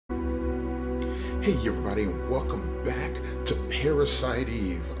Hey everybody, and welcome back to Parasite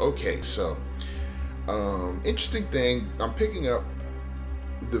Eve. Okay, so interesting thing, I'm picking up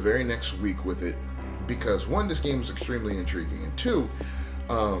the very next week with it because one, this game is extremely intriguing, and two,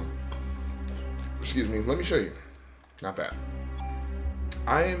 excuse me, let me show you. Not that.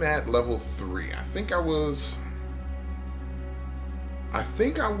 I am at level 3. I think I was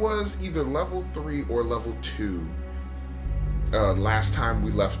either level 3 or level 2 last time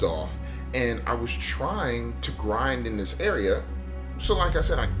we left off. And I was trying to grind in this area. So like I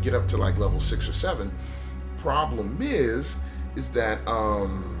said, I could get up to like level 6 or 7. Problem is that,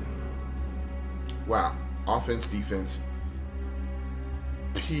 wow, offense, defense,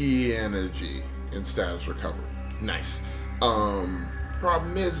 P energy, and status recovery. Nice.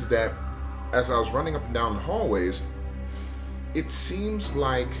 Problem is that as I was running up and down the hallways, it seems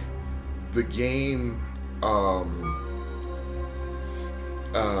like the game,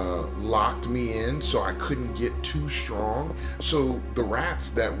 locked me in, so I couldn't get too strong. So the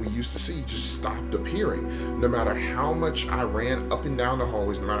rats that we used to see just stopped appearing. No matter how much I ran up and down the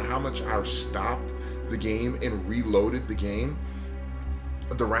hallways, no matter how much I stopped the game and reloaded the game,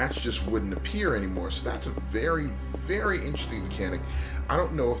 the rats just wouldn't appear anymore. So that's a very, very interesting mechanic. I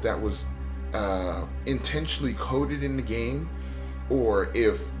don't know if that was intentionally coded in the game or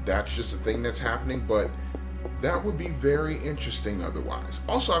if that's just a thing that's happening, but that would be very interesting otherwise.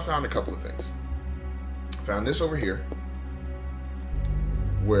 Also, I found a couple of things. Found this over here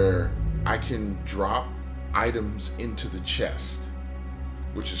where I can drop items into the chest,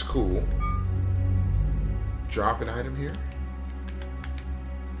 which is cool. Drop an item here.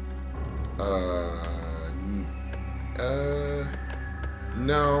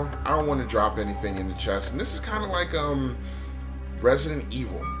 No, I don't want to drop anything in the chest. And this is kind of like Resident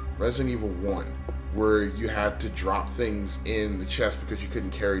Evil 1, where you had to drop things in the chest because you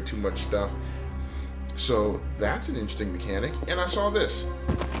couldn't carry too much stuff. So that's an interesting mechanic. And I saw this.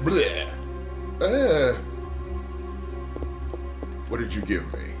 Bleh. What did you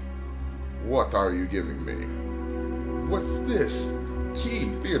give me? What are you giving me? What's this?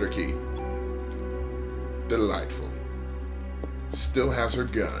 Key, theater key. Delightful. Still has her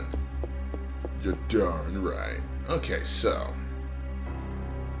gun. You're darn right. Okay, so.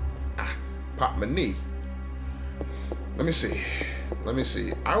 Pop my knee. Let me see.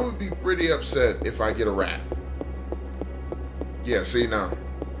 I would be pretty upset if I get a rat. Yeah, see now.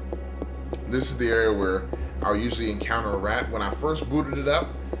 This is the area where I'll usually encounter a rat. When I first booted it up,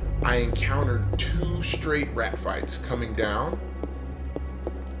 I encountered 2 straight rat fights coming down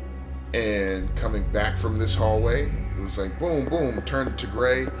and coming back from this hallway. It was like boom, boom, turned to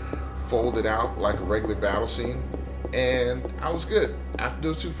gray, folded out like a regular battle scene, and I was good. After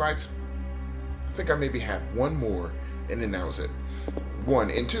those 2 fights, I think I maybe had one more, and then that was it. 1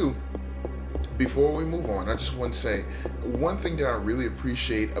 and 2. Before we move on, I just want to say one thing that I really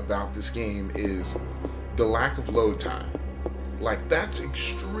appreciate about this game is the lack of load time. Like, that's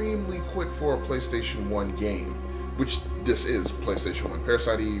extremely quick for a PlayStation 1 game, which this is PlayStation 1.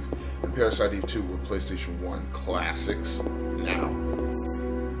 Parasite Eve and Parasite Eve 2 were PlayStation 1 classics now.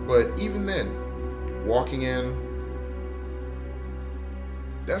 But even then, walking in,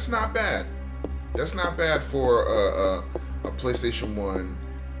 that's not bad. That's not bad for a PlayStation 1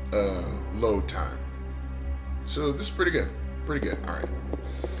 load time. So this is pretty good. Pretty good. All right.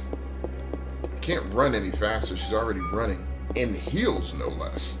 Can't run any faster. She's already running. In heels, no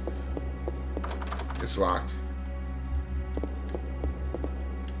less. It's locked.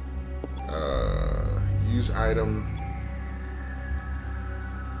 Use item.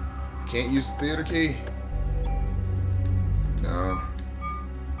 Can't use the theater key. No.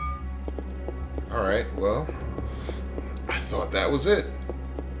 Alright, well, I thought that was it.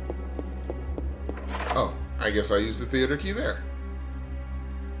 Oh, I guess I used the theater key there.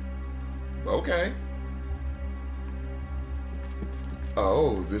 Okay.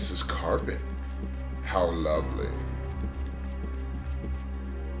 Oh, this is carpet. How lovely.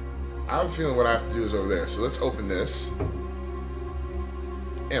 I have a feeling what I have to do is over there. So let's open this.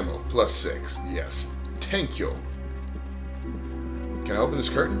 Ammo, +6. Yes. Thank you. Can I open this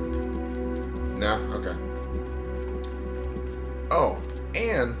curtain? No? Okay. Oh,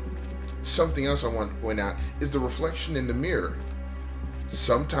 and something else I want to point out is the reflection in the mirror.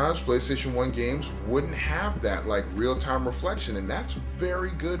 Sometimes PlayStation 1 games wouldn't have that, like, real-time reflection, and that's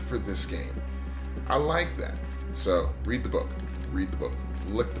very good for this game. I like that. So, read the book. Read the book.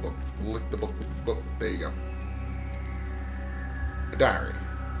 Lick the book. Lick the book. Book. There you go. A diary.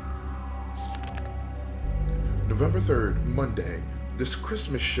 November 3rd, Monday. This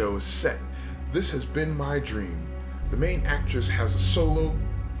Christmas show is set. This has been my dream. The main actress has a solo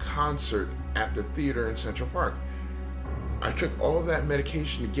concert at the theater in Central Park. I took all that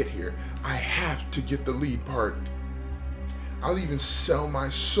medication to get here. I have to get the lead part. I'll even sell my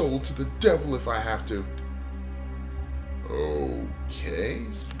soul to the devil if I have to. Okay.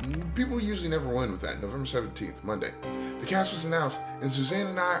 People usually never win with that. November 17th, Monday. The cast was announced, and Suzanne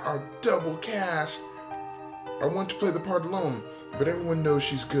and I are double cast. I want to play the part alone, but everyone knows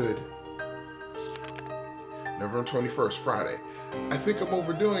she's good. November 21st, Friday. I think I'm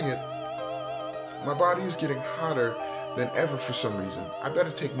overdoing it. My body is getting hotter than ever for some reason. I better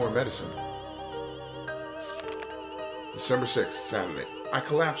take more medicine. December 6th, Saturday. I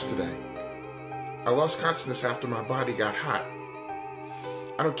collapsed today. I lost consciousness after my body got hot.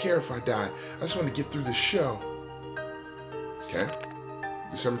 I don't care if I die. I just want to get through this show. Okay.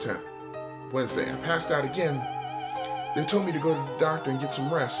 December 10th, Wednesday. I passed out again. They told me to go to the doctor and get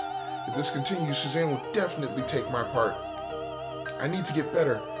some rest. If this continues, Suzanne will definitely take my part. I need to get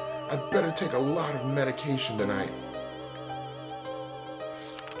better. I better take a lot of medication tonight.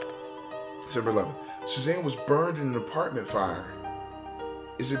 December 11th. Suzanne was burned in an apartment fire.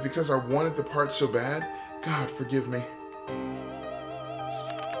 Is it because I wanted the part so bad? God, forgive me.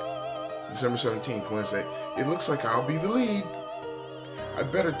 December 17th, Wednesday. It looks like I'll be the lead. I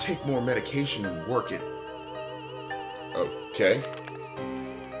better take more medication and work it. Okay.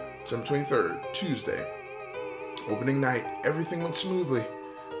 December 23rd, Tuesday. Opening night. Everything went smoothly.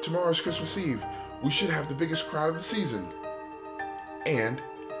 Tomorrow's Christmas Eve. We should have the biggest crowd of the season. And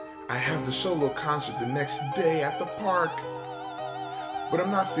I have the solo concert the next day at the park. But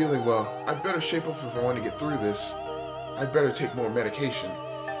I'm not feeling well. I better shape up if I want to get through this. I better take more medication.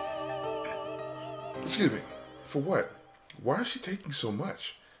 Excuse me. For what? Why is she taking so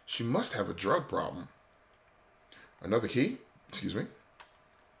much? She must have a drug problem. Another key? Excuse me.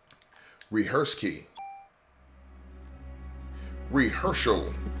 Rehearse key.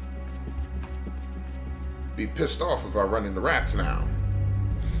 Rehearsal. Be pissed off if I run into rats now.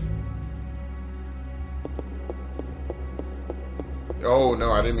 Oh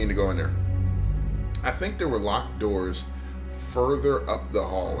no, I didn't mean to go in there. I think there were locked doors further up the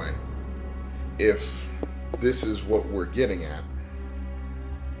hallway. If this is what we're getting at.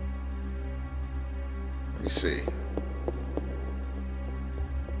 Let me see.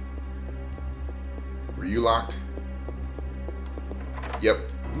 Were you locked? Yep,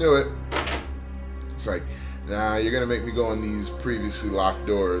 knew it. It's like, nah, you're gonna make me go in these previously locked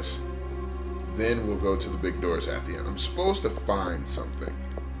doors. Then we'll go to the big doors at the end. I'm supposed to find something.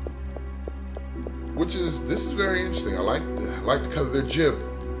 This is very interesting. I like the color of their jib.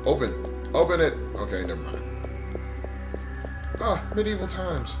 Open it. Okay, never mind. Ah, medieval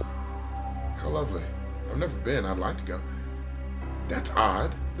times. How lovely. I've never been, I'd like to go. That's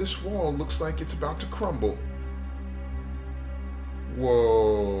odd. This wall looks like it's about to crumble.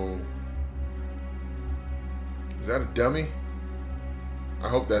 Whoa. Is that a dummy? I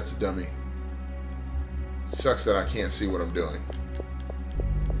hope that's a dummy. Sucks that I can't see what I'm doing.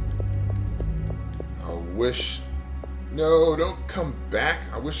 I wish... No, don't come back.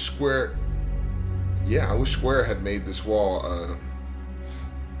 I wish Square... Yeah, I wish Square had made this wall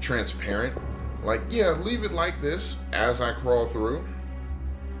transparent. Like, yeah, leave it like this as I crawl through.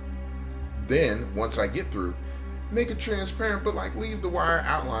 Then, once I get through, make it transparent, but like leave the wire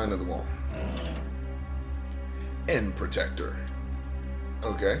outline of the wall. End protector.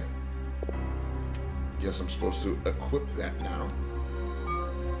 Okay. Guess I'm supposed to equip that now.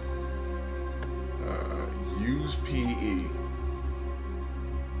 Use PE.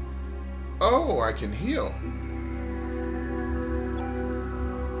 Oh, I can heal.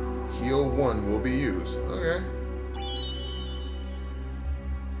 Heal 1 will be used. Okay.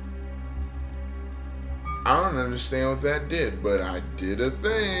 I don't understand what that did, but I did a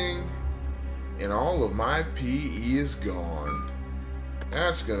thing. And all of my PE is gone.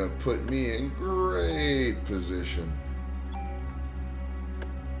 That's gonna put me in great position.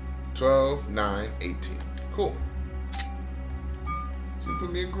 12, 9, 18. Cool. It's gonna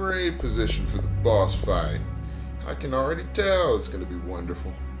put me in great position for the boss fight. I can already tell it's gonna be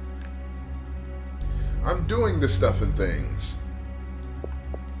wonderful. I'm doing the stuff and things.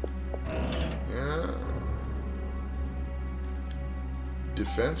 Yeah.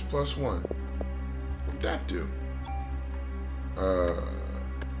 Defense +1. What'd that do?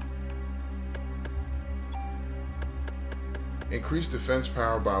 Increase defense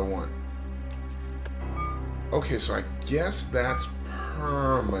power by 1. Okay, so I guess that's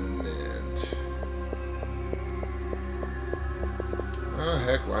permanent. Oh,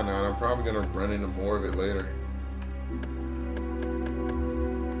 heck, why not? I'm probably gonna run into more of it later.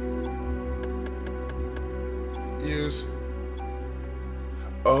 Use.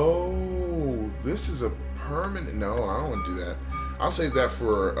 Oh, this is a permanent. No, I don't want to do that. I'll save that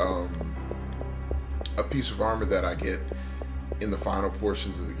for a piece of armor that I get in the final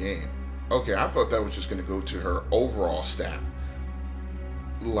portions of the game. Okay, I thought that was just going to go to her overall stat,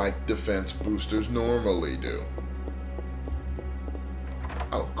 like defense boosters normally do.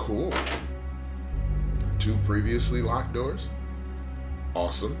 Oh, cool. 2 previously locked doors.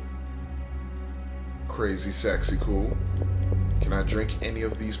 Awesome. Crazy, sexy, cool. Can I drink any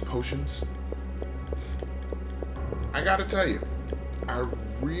of these potions? I gotta tell you, I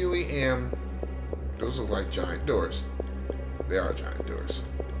really am. Those look like giant doors. They are giant doors.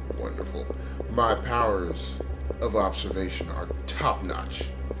 Wonderful. My powers of observation are top-notch.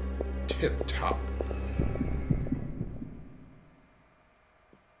 Tip-top.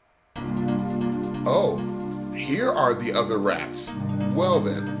 Oh, here are the other rats. Well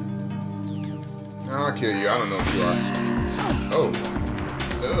then. I'll kill you. I don't know what you are. Oh.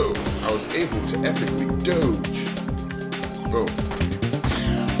 Oh, I was able to epically doge. Boom.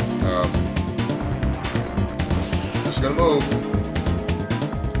 Just gonna move.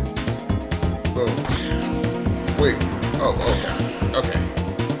 Boom. Wait. Oh, okay. Okay.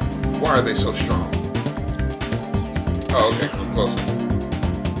 Why are they so strong? Oh, okay. I'm closer.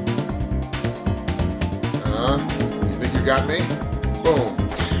 You think you got me? Boom.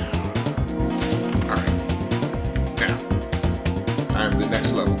 Alright. Now, I'm the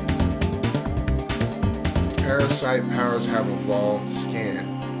next level. Parasite powers have evolved.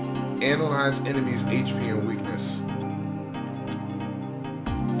 Scan. Analyze enemies' HP and weakness.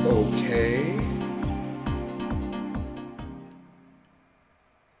 Okay.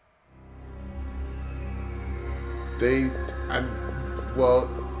 Well,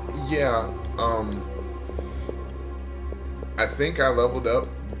 yeah, I think I leveled up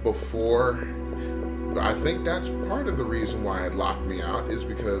before. I think that's part of the reason why it locked me out, is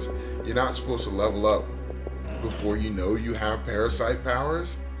because you're not supposed to level up before you know you have parasite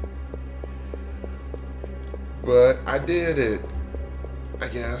powers. But I did it, I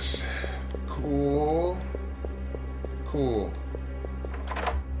guess. Cool. Cool.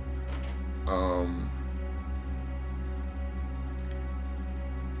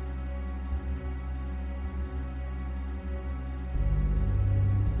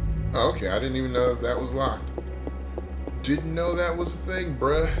 Okay, I didn't even know that was locked. Didn't know that was a thing,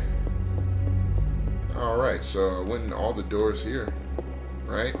 bruh. Alright, so I went in all the doors here,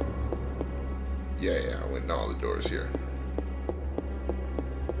 right? Yeah, I went in all the doors here.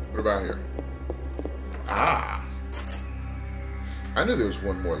 What about here? Ah! I knew there was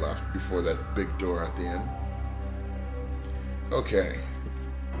one more left before that big door at the end. Okay.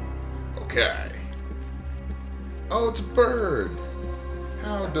 Okay. Oh, it's a bird.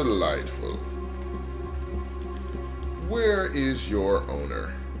 How delightful. Where is your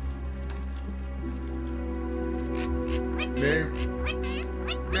owner?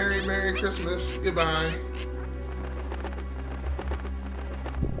 Merry Christmas. Goodbye.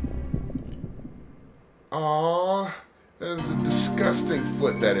 Aww. That is a disgusting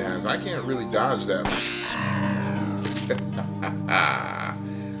foot that it has. I can't really dodge that.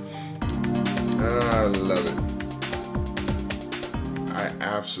 I love it. I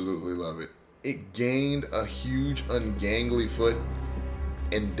absolutely love it. It gained a huge ungangly foot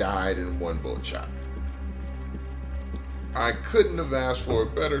and died in one bullet shot. I couldn't have asked for a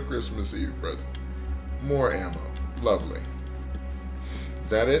better Christmas Eve present. More ammo. Lovely. Is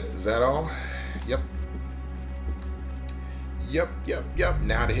that it? Is that all? Yep. Yep.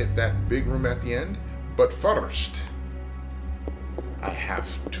 Now to hit that big room at the end. But first, I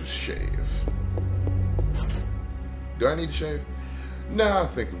have to shave. Do I need to shave? Nah, I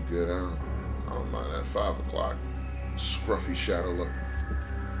think I'm good. I don't mind that 5 o'clock scruffy shadow look.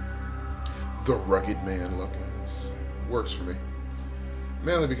 The rugged man look works for me.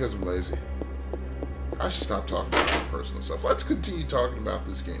 Mainly because I'm lazy. I should stop talking about my personal stuff. Let's continue talking about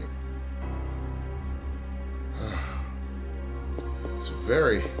this game. It's a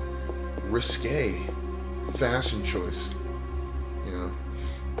very risque fashion choice. You know,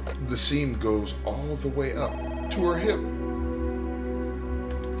 the seam goes all the way up to her hip.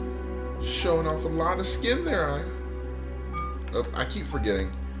 Showing off a lot of skin there, Aya. I keep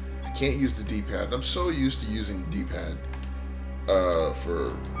forgetting. I can't use the D-pad. I'm so used to using the D-pad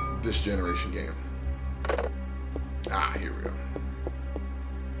for this generation game. Here we go.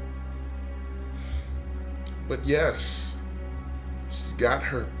 But yes, she's got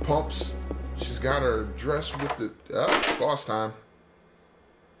her pumps. She's got her dress with the boss time.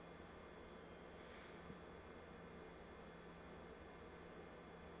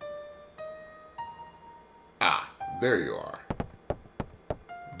 There you are.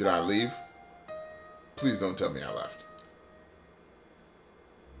 Did I leave? Please don't tell me I left.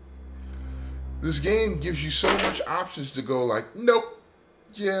 This game gives you so much options to go like, nope.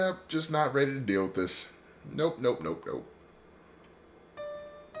 Yeah, just not ready to deal with this. Nope, nope, nope, nope.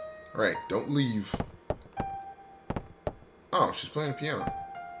 Alright, don't leave. Oh, she's playing the piano.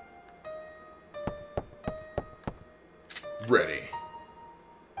 Ready.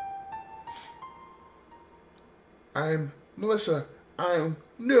 I'm Melissa. I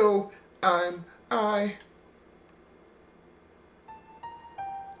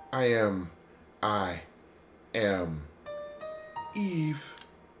am Eve.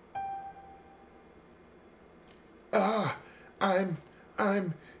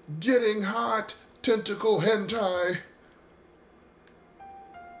 I'm getting hot. Tentacle hentai.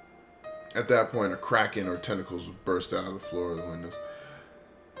 At that point, a kraken or tentacles would burst out of the floor of the windows.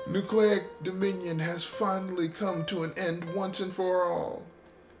 Nucleic dominion has finally come to an end once and for all.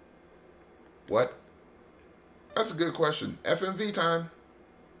 What? That's a good question. FMV time.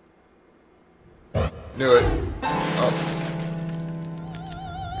 Knew it. Oh.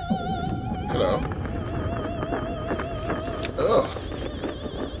 Hello. Ugh.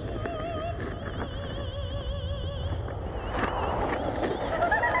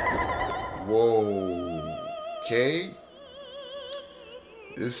 Whoa. Okay.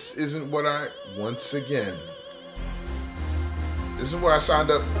 This isn't what once again, this isn't what I signed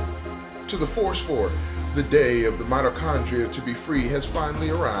up to the Force for. The day of the mitochondria to be free has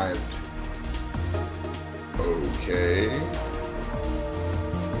finally arrived. Okay.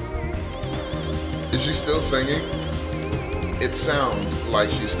 Is she still singing? It sounds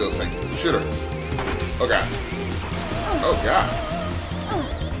like she's still singing. Shoot her. Oh God. Oh God.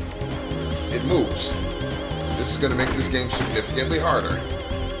 It moves. This is going to make this game significantly harder.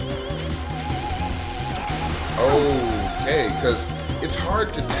 Okay, because it's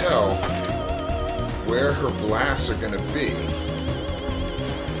hard to tell where her blasts are going to be.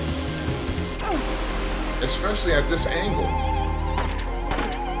 Especially at this angle.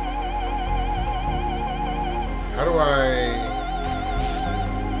 How do I...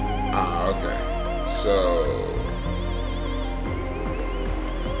 okay. So...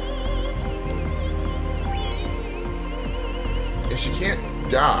 if she can't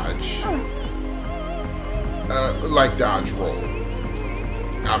dodge... like dodge roll.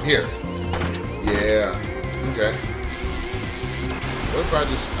 I'm here. Yeah. Okay. What if I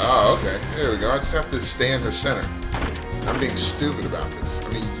just... oh, okay. There we go. I just have to stay in her center. I'm being stupid about this. I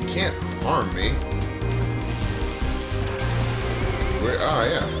mean, you can't harm me. Oh,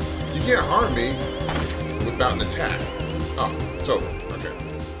 yeah. You can't harm me without an attack. Oh, it's over. Okay.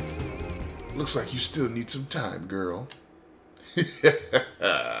 Looks like you still need some time, girl.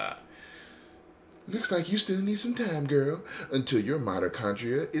 Looks like you still need some time, girl, until your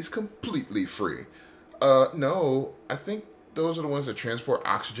mitochondria is completely free. No, I think those are the ones that transport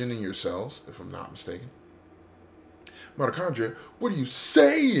oxygen in your cells, if I'm not mistaken. Mitochondria, what are you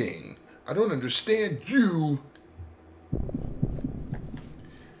saying? I don't understand you.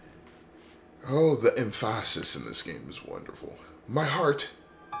 Oh, the emphasis in this game is wonderful. My heart.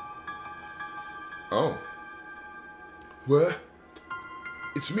 Oh. What?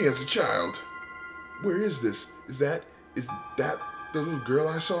 It's me as a child. Where is this? Is that the little girl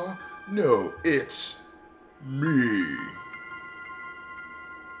I saw? No, it's me.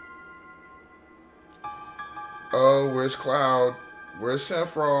 Oh, where's Cloud? Where's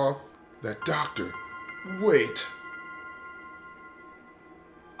Sephiroth? That doctor. Wait.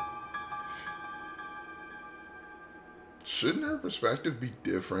 Shouldn't her perspective be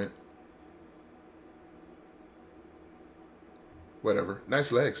different? Whatever.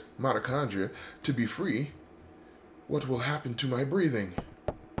 Nice legs. Mitochondria. To be free. What will happen to my breathing?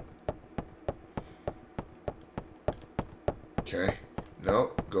 Okay.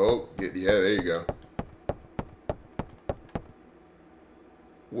 No. Go. Get. Yeah, there you go.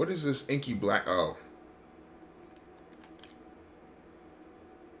 What is this inky black? Oh.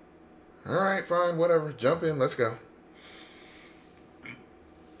 Alright, fine. Whatever. Jump in. Let's go.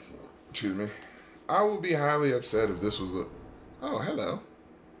 Excuse me. I will be highly upset if this was the... oh, hello.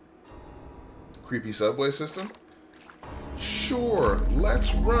 Creepy subway system? Sure,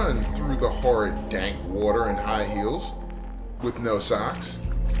 let's run through the horrid dank water in high heels with no socks.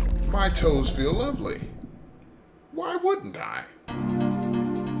 My toes feel lovely. Why wouldn't I?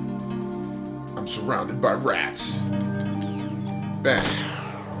 I'm surrounded by rats. Bang.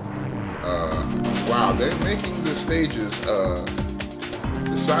 Wow, they're making the stages,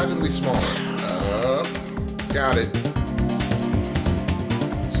 decidedly smaller. Got it.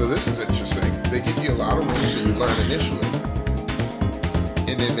 So this is interesting. They give you a lot of rooms that you learn initially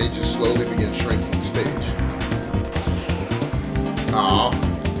And then they just slowly begin shrinking the stage. Aw.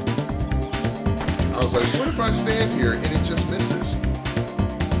 I was like, what if I stand here and it just misses?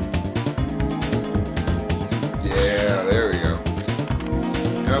 Yeah, there we go.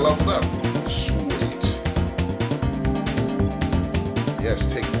 And I leveled up. Sweet.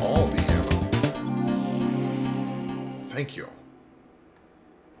 Yes, take all the ammo. Thank you.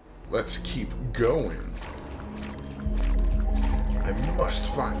 Let's keep going. I must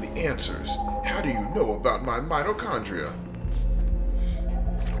find the answers. How do you know about my mitochondria?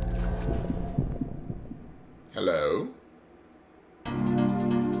 Hello?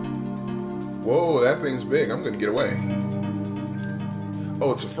 Whoa, that thing's big. I'm gonna get away.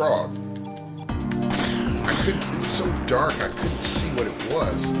 Oh, it's a frog. It's so dark, I couldn't see what it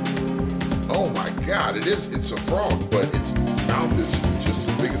was. Oh my god, it's a frog, but its mouth is just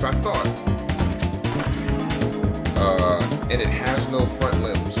as big as I thought. And it has no front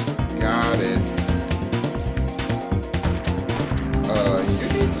limbs. Got it. You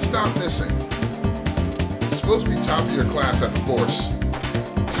need to stop missing. You're supposed to be top of your class at the force.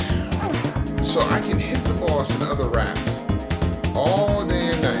 So I can hit the boss and other rats all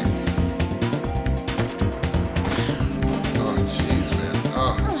day and night. Oh, jeez, man.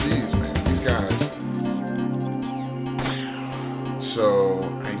 Oh, jeez, man. These guys. So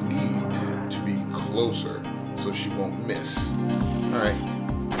I need to be closer so she won't miss. Alright.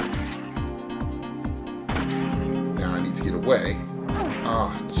 Now I need to get away.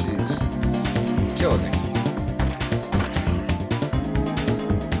 Oh, jeez. Killing me.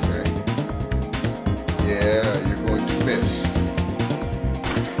 Okay. Yeah, you're going to miss.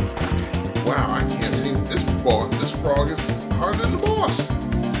 Wow, I can't seem this frog is harder than the boss.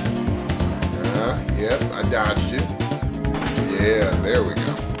 Yep, I dodged you. Yeah, there we go.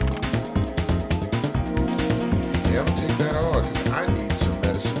 Yeah, I'm gonna take that off because I need some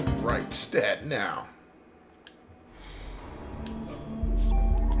medicine right stat now.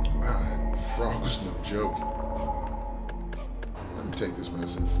 Wow, that frog was no joke. Let me take this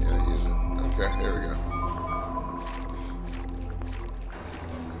medicine. Yeah, use it. Okay, there we go.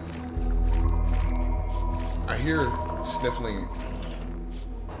 I hear sniffling.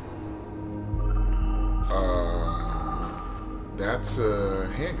 That's a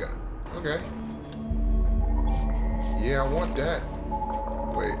handgun. Okay. Yeah, I want that.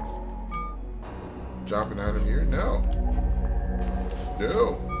 Wait. Drop an item here? No.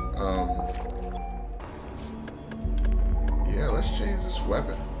 No. Yeah, let's change this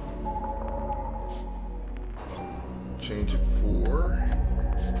weapon. Change it for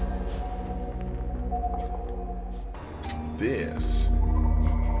this.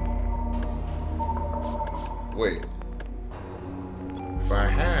 Wait. If I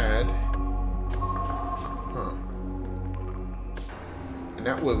had... Huh. And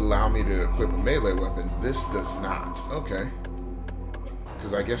that would allow me to equip a melee weapon. This does not. Okay.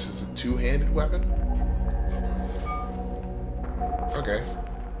 Because I guess it's a two-handed weapon? Okay.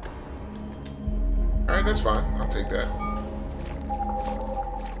 Alright, that's fine. I'll take that.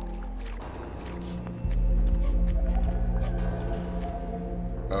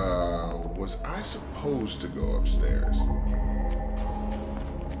 Was I supposed to go upstairs?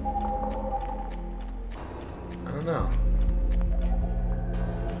 I don't know.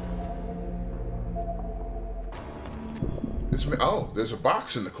 Oh, there's a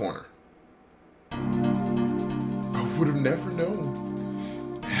box in the corner. I would have never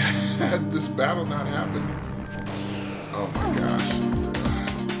known had this battle not happened. Oh my gosh.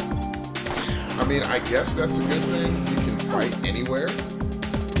 I mean, I guess that's a good thing. You can fight anywhere,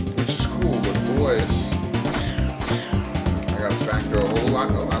 which is cool, but boys, I gotta factor a whole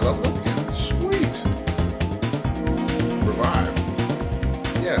lot. Oh, I leveled up again. Sweet. Revive.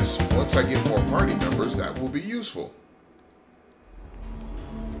 Yes, once I get more party members, that will be useful.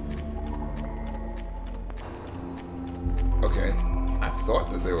 Okay, I thought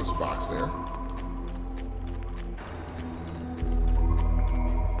that there was a box there.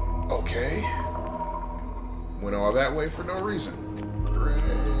 Okay. Went all that way for no reason. Great.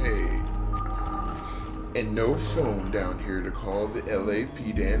 And no phone down here to call the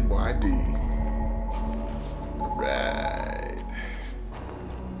LAPD NYPD. Right.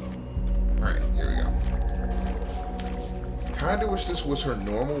 Alright, here we go. Kinda wish this was her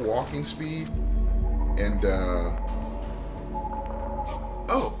normal walking speed. And,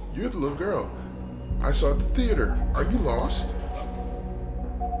 oh, you're the little girl I saw at the theater. Are you lost?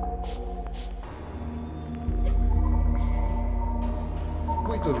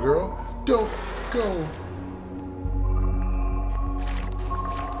 Wait, little girl. Don't go.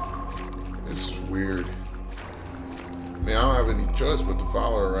 This is weird. I mean, I don't have any choice but to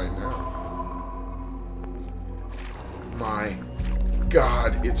follow her right now. My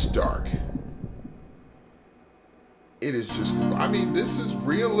God, it's dark. It is just, I mean, this is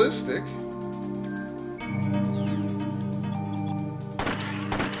realistic.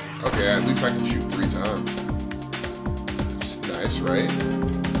 Okay, at least I can shoot 3 times. It's nice, right?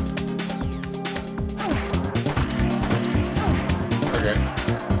 Okay.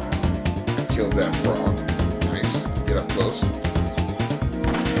 Killed that frog. Nice. Get up close.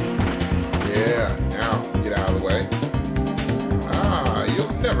 Yeah, now get out of the way. Ah,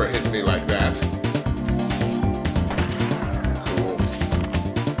 you'll never hit me like that. Cool.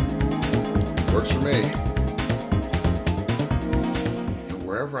 Works for me. And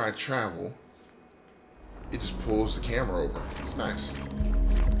wherever I travel, it just pulls the camera over. It's nice.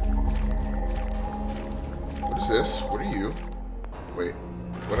 What is this? What are you? Wait,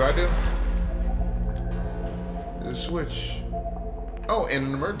 what did I do? There's a switch. Oh, and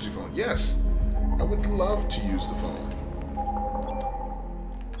an emergency phone. Yes. I would love to use the phone.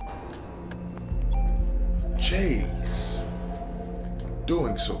 Chase.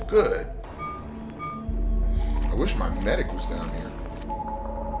 Doing so good. I wish my medic was down here.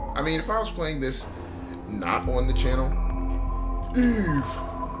 I mean, if I was playing this not on the channel. Eve!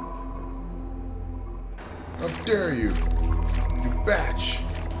 How dare you? You batch!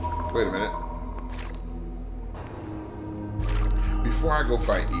 Wait a minute. Before I go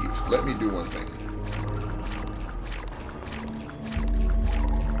fight Eve, let me do one thing.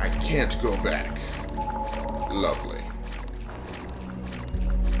 I can't go back. Lovely.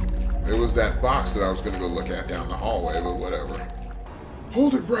 There was that box that I was going to go look at down the hallway, but whatever.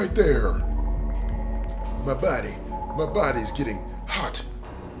 Hold it right there! My body's getting hot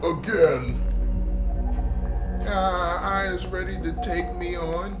again. Aya's ready to take me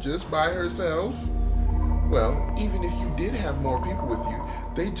on just by herself. Well, even if you did have more people with you,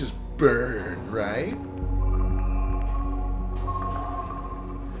 they'd just burn, right?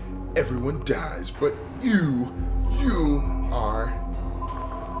 Everyone dies, but you are.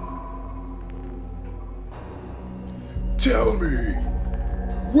 Tell me,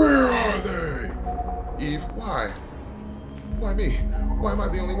 where are they? Eve, why? Why me? Why am I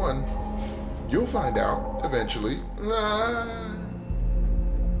the only one? You'll find out eventually.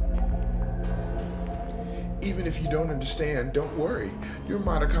 Even if you don't understand, don't worry. Your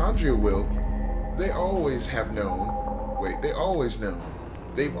mitochondria will. They always have known. Wait, they always known.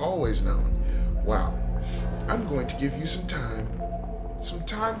 They've always known. Wow. I'm going to give you some time. Some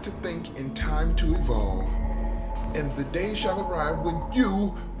time to think and time to evolve. And the day shall arrive when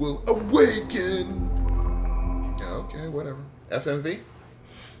you will awaken. Okay, whatever. FMV?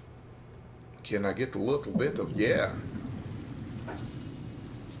 Can I get a little bit of yeah?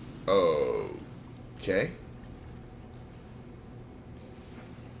 Okay.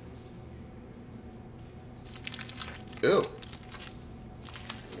 Ew.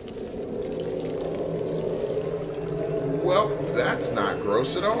 Well, that's not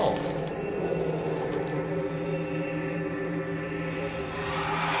gross at all.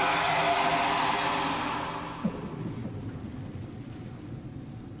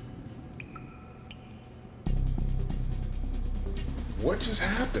 What just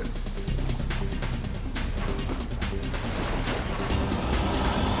happened?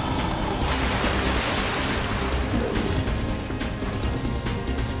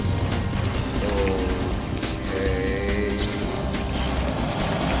 Okay.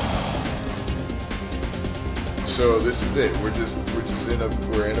 So this is it.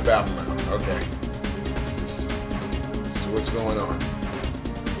 We're in a battle now. Okay. This is what's going on.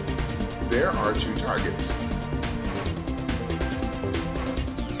 There are 2 targets.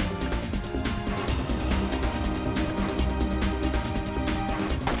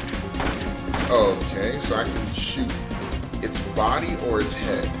 Okay, so I can shoot its body or its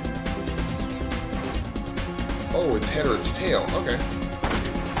head. Oh, its head or its tail. Okay.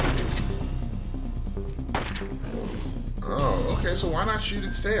 Oh, okay, so why not shoot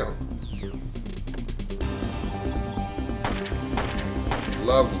its tail?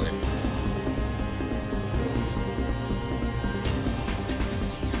 Lovely.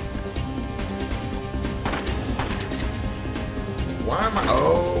 Why am I...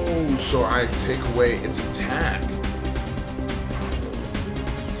 Oh, so I take away its attack.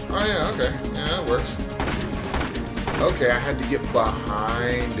 Oh, yeah, okay. Yeah, that works. Okay, I had to get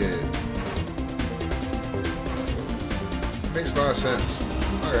behind it. That makes a lot of sense.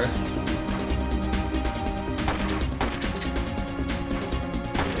 Okay.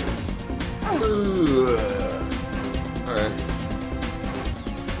 Okay.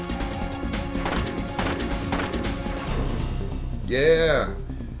 Yeah.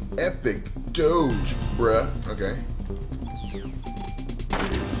 Epic Doge, bruh. Okay.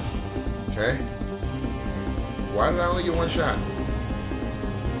 Okay. Why did I only get one shot?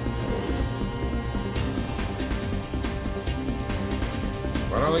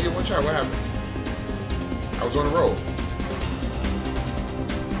 Why did I only get one shot? What happened? I was on a roll.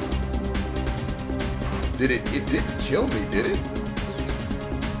 It didn't kill me, did it?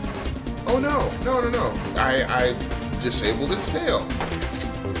 Oh no, no. I disabled its tail.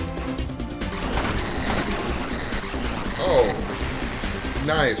 Oh,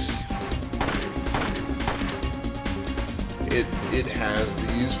 nice. It has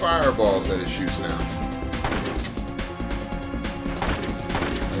these fireballs that it shoots now.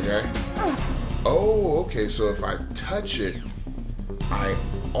 Okay. Oh, okay, so if I touch it, I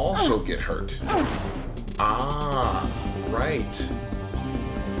also get hurt. Ah, right.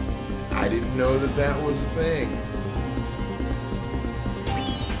 I didn't know that that was a thing.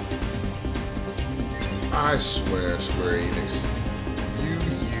 I swear, Square Enix, you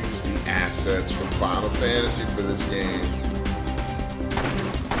use the assets from Final Fantasy for this game.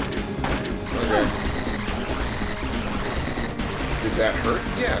 Okay. Did that hurt?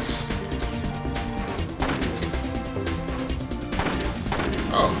 Yes.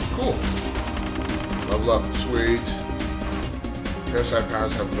 Oh, cool. Level up, sweet. Parasite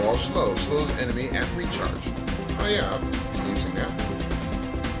powers have raw slow. Slows enemy at recharge. Oh yeah, I've been using that.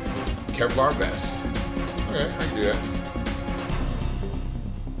 Kevlar vest. Okay, I can do that.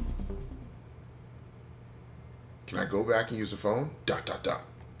 Can I go back and use the phone? ...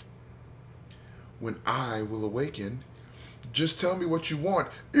 When I will awaken, just tell me what you want,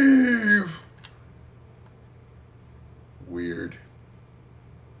 Eve! Weird.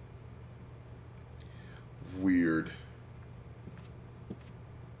 Weird.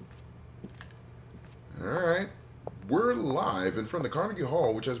 Alright. We're live in front of Carnegie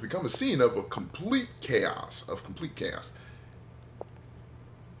Hall, which has become a scene of complete chaos.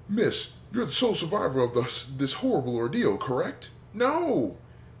 Miss, you're the sole survivor of this horrible ordeal, correct? No!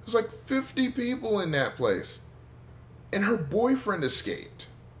 There's like 50 people in that place. And her boyfriend escaped.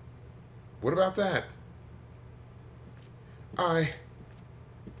 What about that?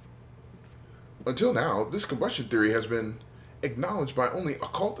 Until now, this combustion theory has been acknowledged by only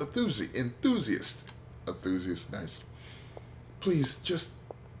occult enthusiasts. Nice. Please, just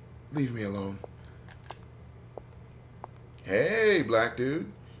leave me alone. Hey, black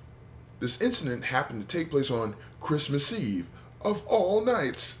dude. This incident happened to take place on Christmas Eve, of all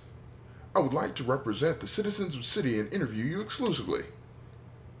nights. I would like to represent the citizens of the city and interview you exclusively.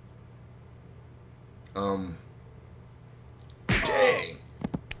 Dang.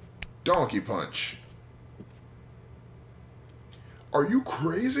 Donkey punch. Are you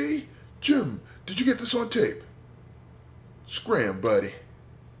crazy? Jim, did you get this on tape? Scram, buddy.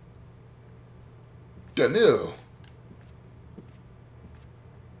 Daniel.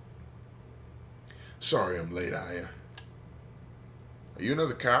 Sorry I'm late, Aya. Are you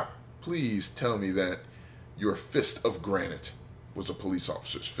another cop? Please tell me that your fist of granite was a police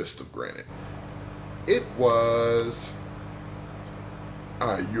officer's fist of granite. It was...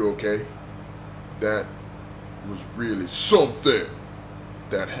 you okay? That was really something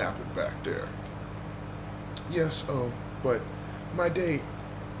that happened back there. Yes, but my date...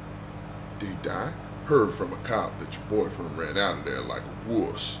 Did he die? Heard from a cop that your boyfriend ran out of there like a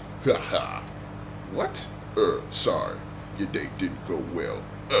wuss. Haha. What? Sorry. Your date didn't go well.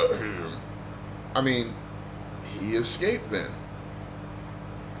 I mean, he escaped then.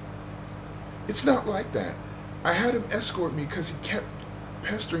 It's not like that. I had him escort me because he kept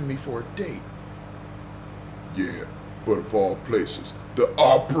pestering me for a date. Yeah, but of all places, the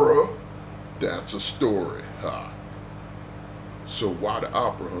opera? That's a story, huh? So why the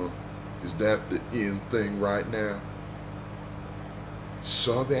opera, huh? Is that the in thing right now?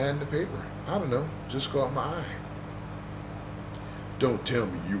 Saw the ad in the paper. I don't know, just caught my eye. Don't tell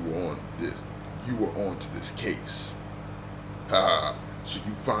me you were on to this case. Ha, so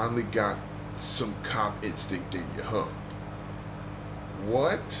you finally got some cop instinct in you, huh?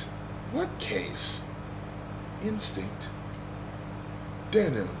 What? What case? Instinct?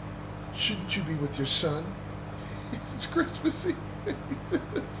 Daniel, shouldn't you be with your son? It's Christmas Eve.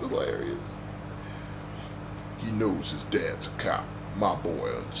 It's hilarious. He knows his dad's a cop. My boy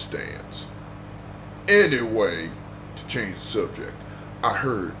understands. Anyway, to change the subject, I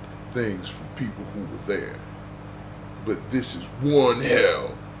heard things from people who were there. But this is one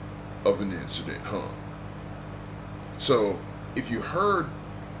hell of an incident, huh? So, if you heard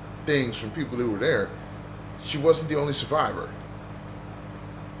things from people who were there, she wasn't the only survivor.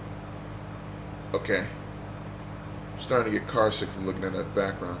 Okay. starting to get car sick from looking at that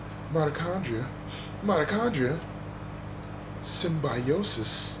background. Mitochondria. Mitochondria.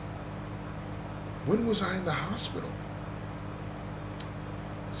 Symbiosis. When was I in the hospital?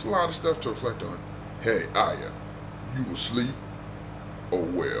 It's a lot of stuff to reflect on. Hey, Aya, you asleep? Oh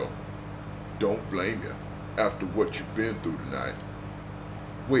well, don't blame you after what you've been through tonight.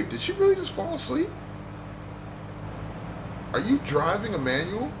 Wait, did she really just fall asleep? Are you driving a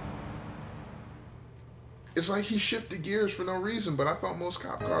manual? It's like he shifted gears for no reason, but I thought most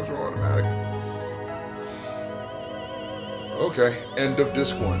cop cars were automatic. Okay, end of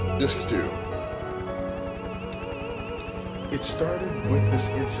disc 1. Disc 2. It started with this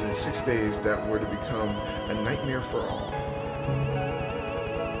incident 6 days that were to become a nightmare for all.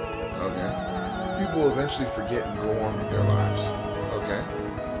 Okay. People will eventually forget and go on with their lives. Okay.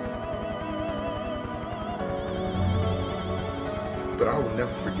 But I will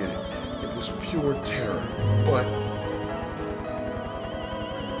never forget it. It was pure terror. But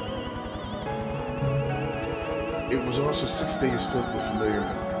it was also 6 days filled with familiar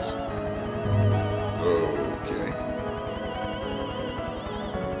memories. Okay.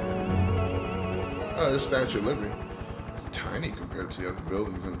 The Statue of Liberty. It's tiny compared to the other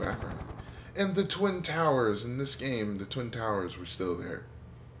buildings in the background. And the Twin Towers in this game, the Twin Towers were still there.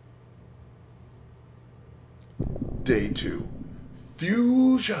 Day 2.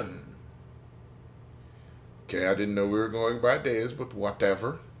 Fusion. Okay, I didn't know we were going by days, but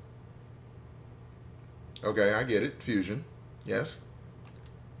whatever. Okay, I get it. Fusion. Yes.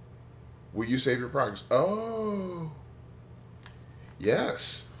 Will you save your progress? Oh.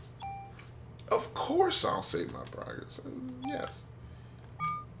 Yes. Of course I'll save my progress. Yes.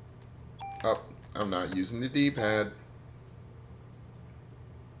 Oh, I'm not using the D-pad.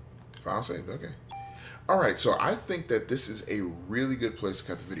 File saved. Okay. Alright, so I think that this is a really good place to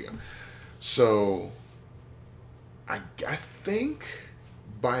cut the video. So, I think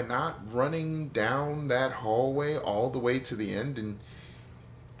by not running down that hallway all the way to the end, and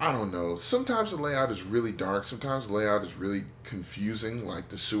I don't know, sometimes the layout is really dark, sometimes the layout is really confusing, like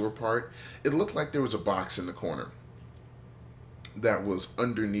the sewer part. It looked like there was a box in the corner that was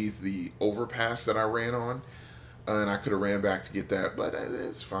underneath the overpass that I ran on, and I could have ran back to get that, but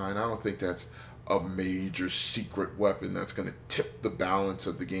it's fine. I don't think that's a major secret weapon that's going to tip the balance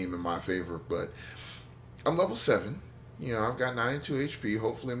of the game in my favor, but I'm level 7. You know, I've got 92 HP.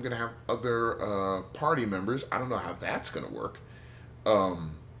 Hopefully I'm going to have other party members. I don't know how that's going to work.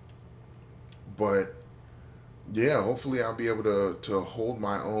 But yeah, hopefully I'll be able to hold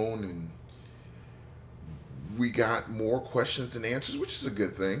my own, and we got more questions than answers, which is a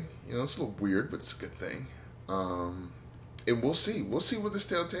good thing. You know, it's a little weird, but it's a good thing. And we'll see. We'll see where this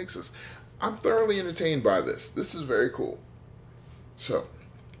tale takes us. I'm thoroughly entertained by this. This is very cool. So,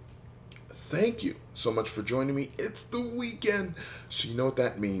 thank you so much for joining me. It's the weekend, so you know what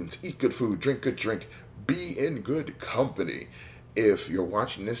that means. Eat good food, drink good drink, be in good company. If you're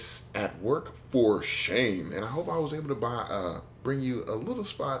watching this at work, for shame. And I hope I was able to bring you a little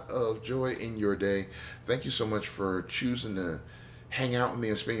spot of joy in your day. Thank you so much for choosing to hang out with me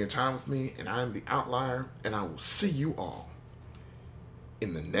and spend your time with me. And I'm the Outlier, and I will see you all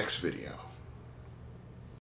in the next video.